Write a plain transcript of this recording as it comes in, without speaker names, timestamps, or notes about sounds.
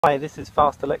Hi, this is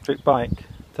Fast Electric Bike.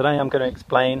 Today I'm going to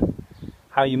explain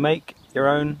how you make your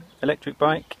own electric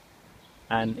bike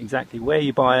and exactly where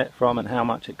you buy it from and how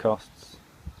much it costs.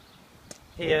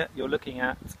 Here you're looking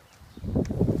at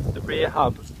the rear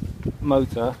hub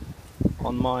motor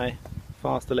on my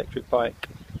Fast Electric Bike,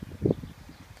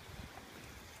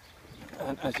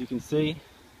 and as you can see,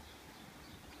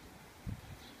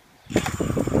 you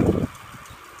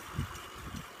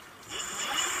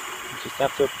just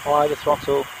have to apply the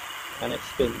throttle and it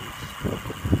spins.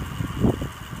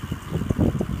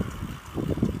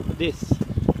 This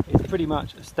is pretty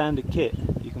much a standard kit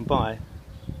you can buy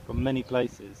from many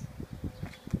places,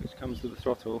 which comes with the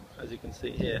throttle, as you can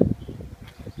see here.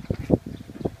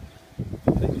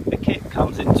 The kit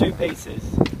comes in two pieces,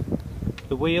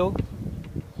 the wheel,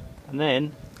 and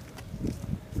then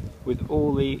with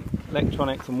all the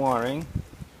electronics and wiring,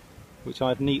 which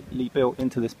I've neatly built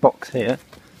into this box here.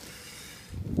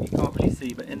 You can't really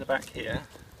see, but in the back here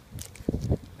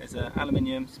there's an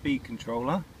aluminium speed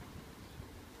controller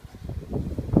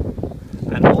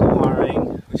and all the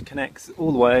wiring which connects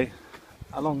all the way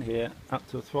along here up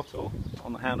to a throttle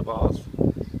on the handlebars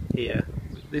here.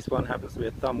 This one happens to be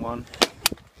a thumb one.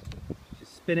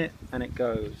 Just spin it and it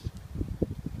goes.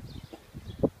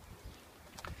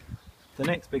 The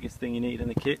next biggest thing you need in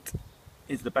the kit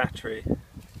is the battery.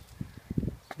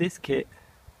 This kit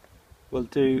will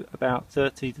do about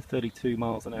 30 to 32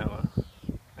 miles an hour,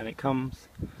 and it comes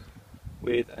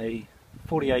with a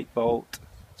 48 volt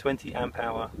 20 amp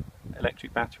hour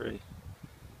electric battery.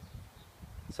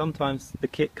 Sometimes the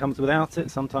kit comes without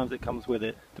it, sometimes it comes with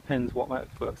it, depends what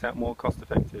works out more cost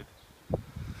effective.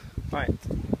 Right,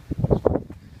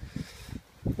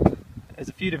 there's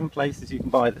a few different places you can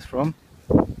buy this from,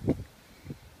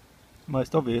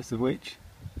 most obvious of which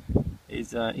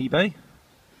is eBay.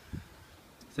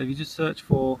 So if you just search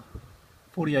for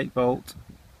 48 volt,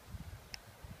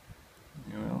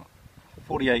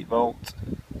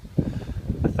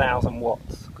 1000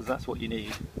 watts, because that's what you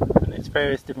need. And there's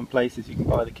various different places you can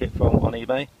buy the kit from on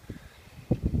eBay.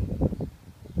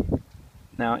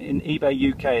 Now in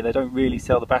eBay UK they don't really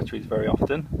sell the batteries very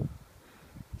often,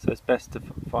 so it's best to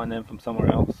find them from somewhere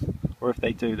else, or if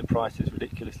they do, the price is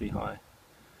ridiculously high.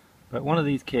 But one of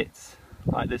these kits,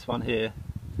 like this one here,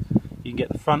 you can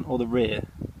get the front or the rear.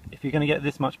 If you're going to get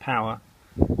this much power,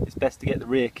 it's best to get the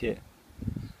rear kit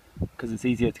because it's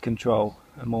easier to control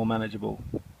and more manageable.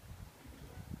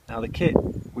 Now the kit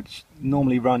would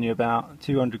normally run you about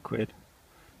 200 quid.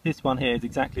 This one here is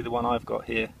exactly the one I've got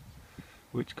here,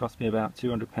 which cost me about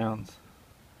 £200.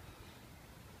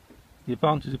 The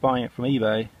advantage of buying it from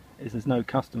eBay is there's no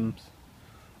customs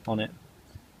on it,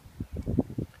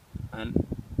 and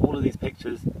all of these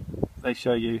pictures, they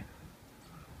show you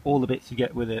all the bits you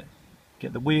get with it. You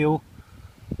get the wheel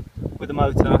with the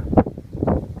motor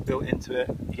built into it,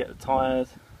 you get the tyres,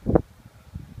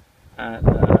 and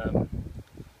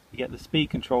you get the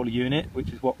speed controller unit, which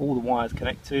is what all the wires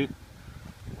connect to,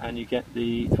 and you get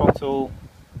the throttle.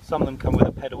 Some of them come with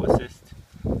a pedal assist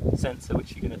sensor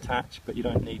which you can attach, but you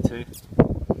don't need to.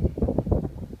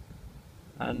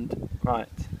 And right,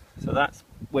 so that's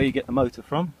where you get the motor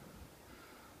from.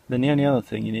 Then the only other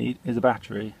thing you need is a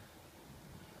battery.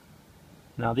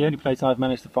 Now the only place I've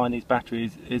managed to find these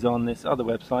batteries is on this other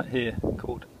website here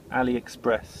called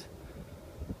AliExpress,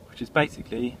 which is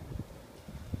basically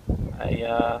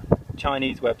a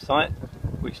Chinese website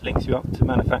which links you up to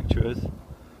manufacturers,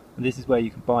 and this is where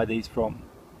you can buy these from.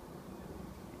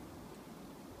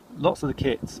 Lots of the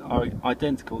kits are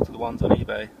identical to the ones on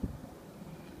eBay,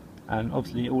 and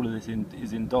obviously all of this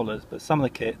is in dollars, but some of the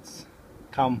kits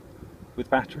come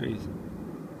with batteries.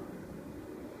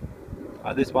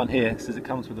 Like this one here says it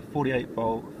comes with a 48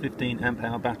 volt 15 amp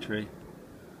hour battery,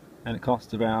 and it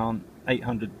costs around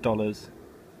 $800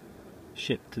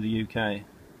 shipped to the UK.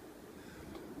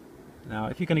 Now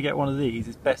if you're going to get one of these,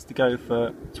 it's best to go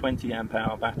for 20 amp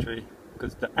hour battery,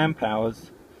 because the amp hours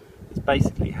is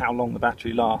basically how long the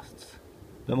battery lasts.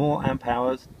 The more amp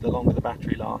hours, the longer the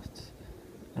battery lasts,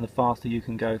 and the faster you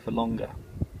can go for longer.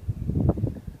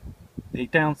 The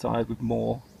downside with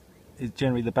more is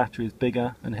generally the battery is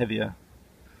bigger and heavier.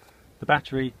 The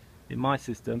battery in my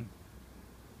system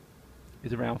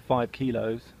is around 5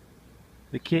 kilos.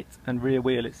 The kit and rear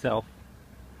wheel itself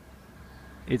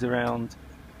is around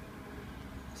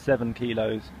 7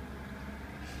 kilos.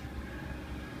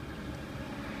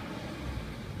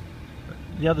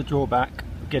 The other drawback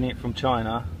of getting it from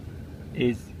China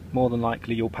is more than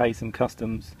likely you'll pay some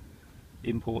customs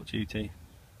import duty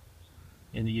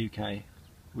in the UK,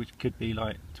 which could be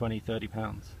like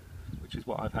 £20–30, which is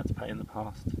what I've had to pay in the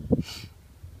past.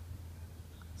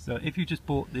 So if you just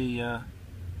bought the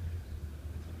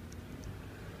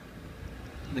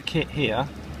the kit here,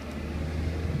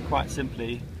 quite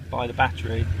simply buy the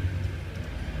battery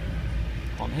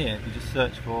on here. You just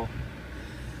search for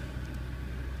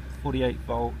 48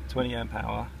 volt 20 amp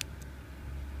hour,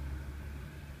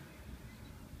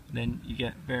 and then you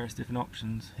get various different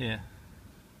options here,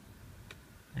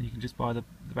 and you can just buy the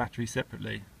battery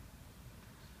separately.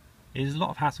 It is a lot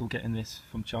of hassle getting this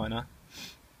from China,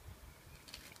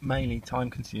 mainly time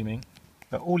consuming,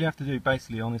 but all you have to do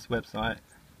basically on this website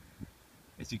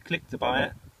is you click to buy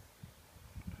it,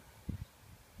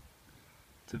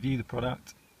 to view the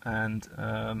product, and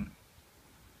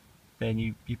then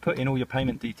you put in all your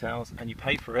payment details and you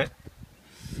pay for it,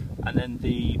 and then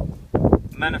the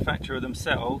manufacturer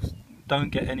themselves don't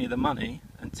get any of the money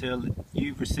until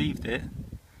you've received it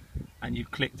and you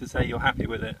click to say you're happy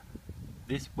with it.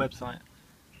 This website,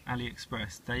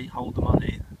 AliExpress, they hold the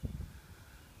money,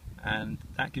 and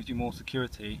that gives you more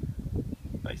security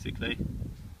basically,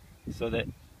 so that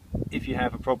if you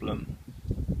have a problem,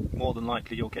 more than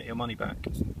likely you'll get your money back.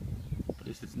 But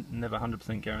this is never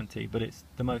 100% guaranteed, but it's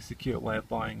the most secure way of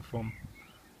buying from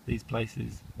these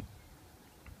places.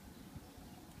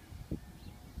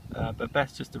 But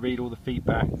best just to read all the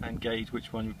feedback and gauge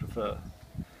which one you prefer.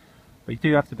 But you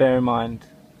do have to bear in mind,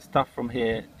 stuff from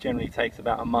here generally takes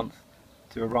about a month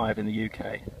to arrive in the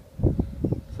UK,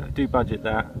 so do budget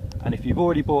that. And if you've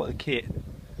already bought the kit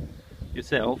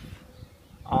yourself,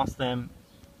 ask them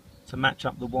to match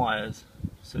up the wires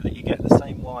so that you get the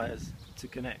same wires to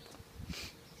connect.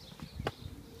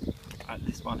 At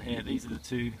this one here, these are the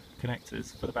two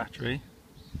connectors for the battery.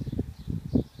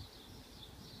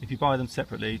 If you buy them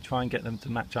separately, try and get them to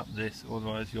match up this,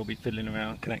 otherwise you'll be fiddling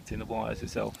around connecting the wires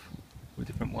yourself with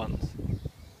different ones.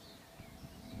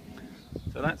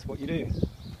 So that's what you do.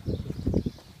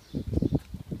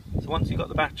 So once you've got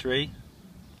the battery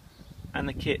and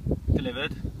the kit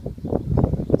delivered,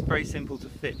 it's very simple to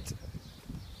fit.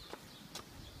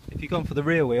 If you've gone for the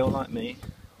rear wheel like me,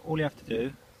 all you have to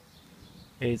do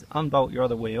is unbolt your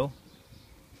other wheel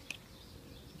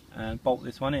and bolt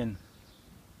this one in.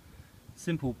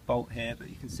 Simple bolt here, but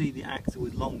you can see the axle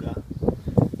is longer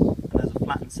and has a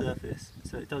flattened surface,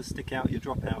 so it does stick out your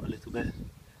drop out a little bit,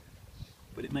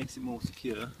 but it makes it more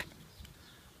secure.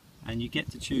 And you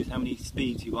get to choose how many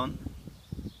speeds you want.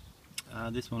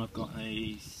 This one I've got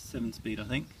a 7-speed, I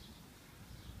think,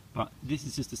 but this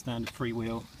is just a standard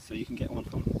freewheel, so you can get one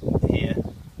from here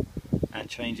and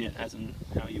change it as and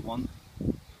how you want.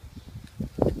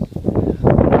 It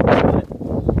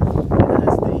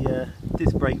has the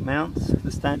disc brake mounts,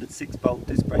 the standard 6-bolt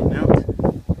disc brake mount,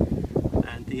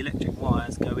 and the electric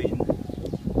wires go in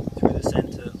through the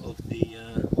centre of the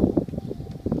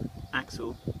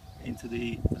axle into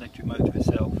the electric motor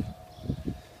itself.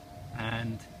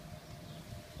 And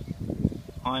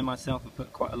I myself have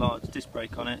put quite a large disc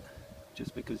brake on it,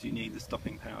 just because you need the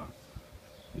stopping power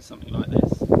with something like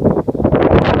this.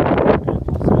 And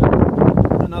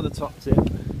also, another top tip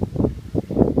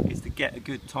is to get a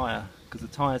good tyre, because the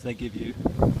tyres they give you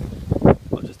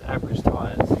are just average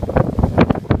tyres.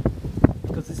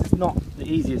 Because this is not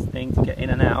the easiest thing to get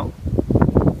in and out,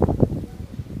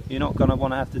 you're not going to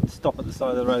want to have to stop at the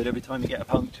side of the road every time you get a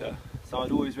puncture. So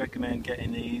I'd always recommend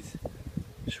getting these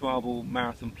Schwabel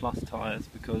Marathon Plus tyres,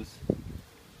 because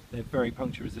they're very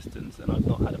puncture resistant, and I've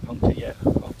not had a puncture yet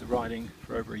after riding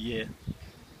for over a year.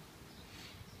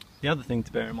 The other thing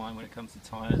to bear in mind when it comes to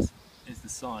tyres is the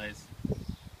size.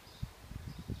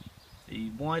 The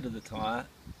wider the tyre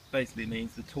basically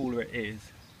means the taller it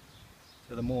is,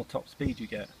 so the more top speed you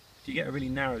get. If you get a really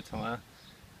narrow tyre,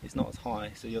 it's not as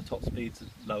high, so your top speed's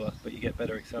lower, but you get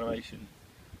better acceleration.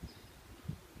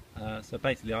 So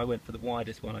basically I went for the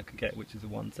widest one I could get, which is a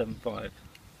 175,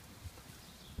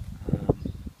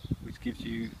 which gives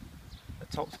you a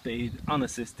top speed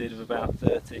unassisted of about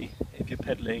 30. If you're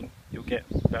pedalling, you'll get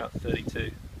about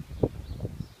 32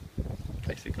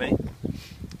 basically.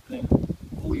 Then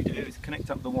all you do is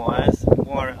connect up the wires,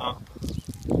 wire it up,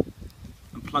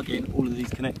 and plug in all of these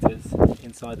connectors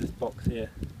inside this box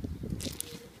here.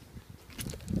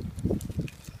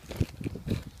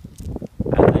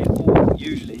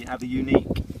 Usually have a unique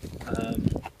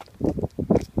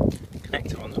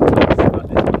connector on them, like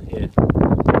this one here.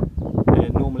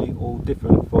 They're normally all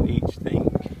different for each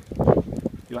thing.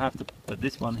 You'll have to, but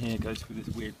this one here goes through this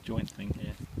weird joint thing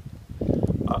here.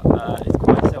 But it's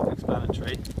quite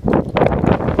self-explanatory.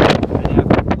 Then you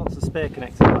have lots of spare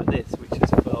connectors like this, which is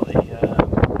for the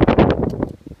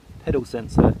pedal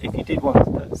sensor. If you did want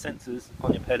to put sensors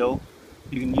on your pedal,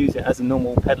 you can use it as a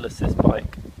normal pedal assist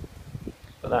bike,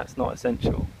 but that's not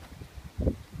essential.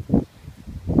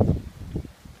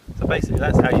 So basically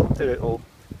that's how you do it all.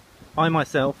 I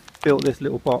myself built this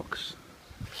little box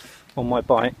on my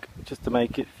bike just to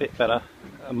make it fit better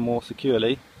and more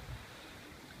securely.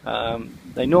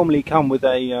 They normally come with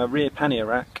a rear pannier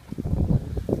rack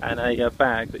and a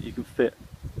bag that you can fit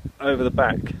over the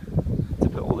back to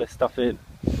put all this stuff in.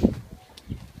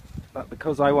 But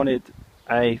because I wanted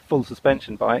a full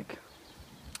suspension bike,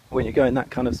 when you're going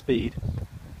that kind of speed,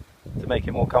 to make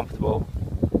it more comfortable,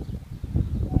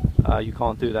 you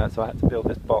can't do that, so I had to build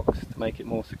this box to make it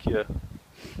more secure.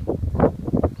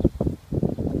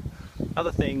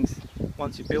 Other things,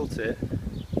 once you've built it,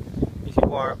 if you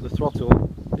wire up the throttle,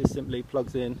 this simply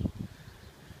plugs in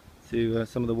to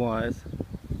some of the wires.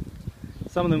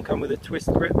 Some of them come with a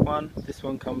twist grip one, this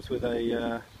one comes with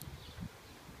a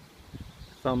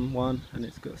thumb one, and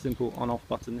it's got a simple on-off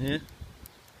button here.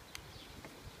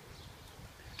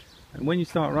 And when you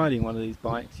start riding one of these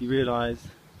bikes, you realise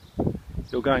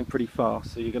you're going pretty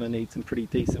fast, so you're going to need some pretty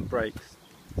decent brakes.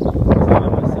 So I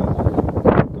myself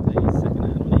got these second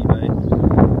hand on eBay.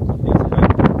 These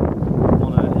are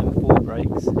mono M4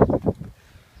 brakes,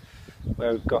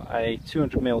 where we've got a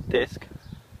 200mm disc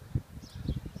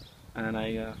and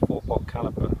a 4-pot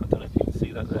caliper. I don't know if you can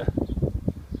see that there.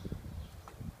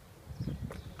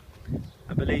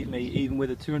 And believe me, even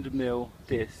with a 200mm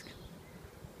disc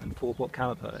and 4-pot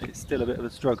caliper, it's still a bit of a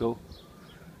struggle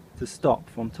to stop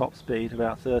from top speed,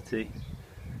 about 30,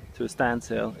 to a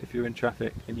standstill if you're in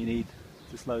traffic and you need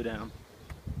to slow down.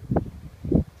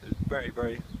 So it's very,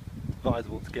 very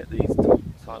advisable to get these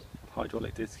type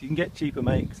hydraulic discs. You can get cheaper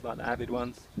makes like the Avid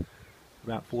ones,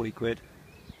 about 40 quid,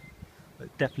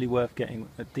 but definitely worth getting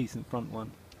a decent front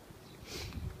one.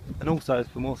 And also,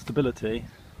 for more stability,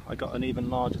 I got an even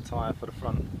larger tyre for the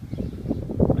front.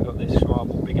 I got this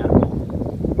Schwab Big Apple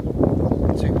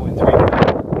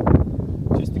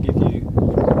 2.3, just to give you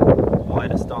a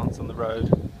wider stance on the road,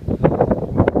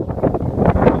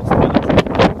 more stability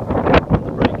on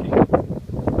the braking.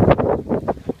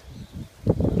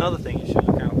 Another thing you should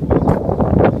look out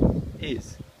for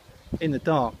is, in the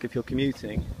dark, if you're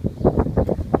commuting,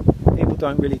 people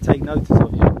don't really take notice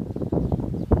of you.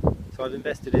 So I've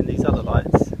invested in these other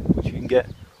lights, which you can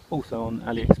get also on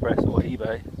AliExpress or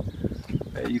eBay.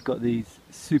 You've got these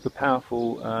super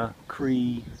powerful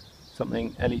Cree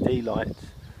something LED lights.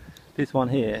 This one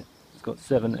here has got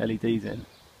 7 LEDs in,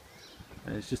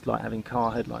 and it's just like having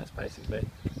car headlights basically.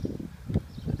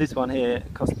 This one here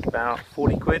costs about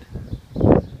 40 quid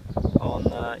on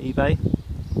eBay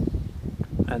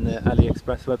and the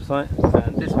AliExpress website,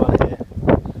 and this one here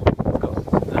has got,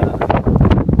 let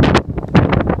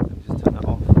me just turn that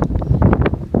off.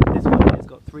 This one here has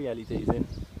got 3 LEDs in, and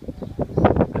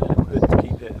a little hood to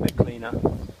keep it a bit cleaner.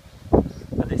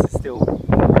 And this is still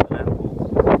more than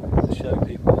ample to show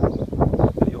people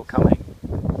that you're coming,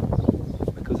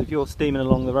 because if you're steaming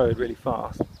along the road really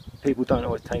fast, people don't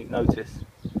always take notice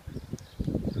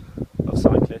of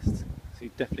cyclists, so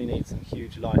you definitely need some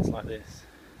huge lights like this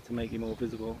to make you more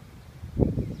visible.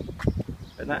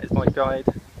 And that is my guide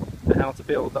to how to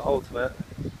build the ultimate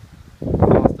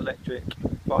fast electric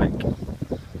bike.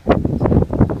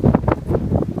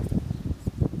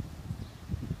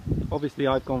 Obviously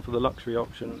I've gone for the luxury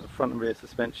option of front and rear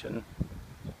suspension,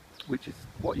 which is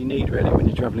what you need really when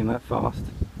you're travelling that fast.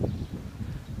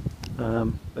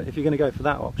 But if you're going to go for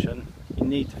that option, you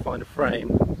need to find a frame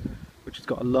which has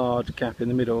got a large gap in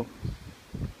the middle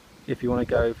if you want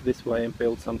to go for this way and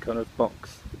build some kind of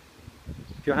box.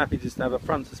 If you're happy just to have a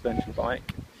front suspension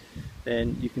bike,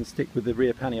 then you can stick with the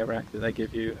rear pannier rack that they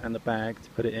give you and the bag to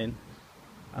put it in,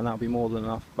 and that'll be more than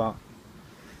enough. But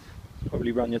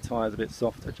probably run your tyres a bit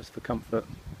softer just for comfort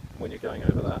when you're going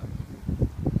over that.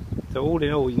 So all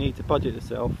in all, you need to budget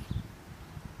yourself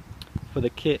for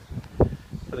the kit,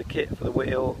 for the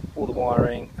wheel, all the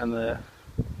wiring and the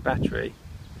battery.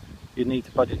 You need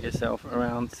to budget yourself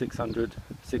around 600,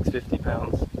 650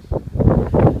 pounds.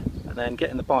 And then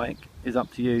getting the bike is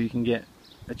up to you. You can get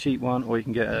a cheap one or you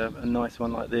can get a nice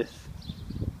one like this,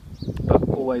 but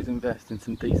always invest in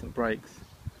some decent brakes.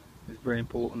 It's very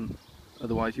important,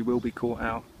 otherwise you will be caught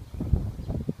out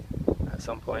at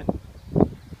some point.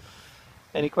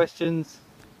 Any questions,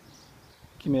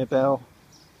 give me a bell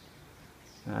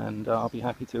and I'll be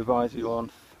happy to advise you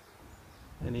on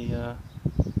any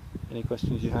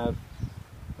questions you have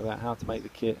about how to make the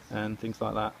kit and things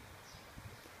like that.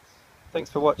 Thanks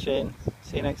for watching,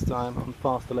 see you next time on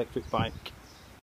Fast Electric Bike.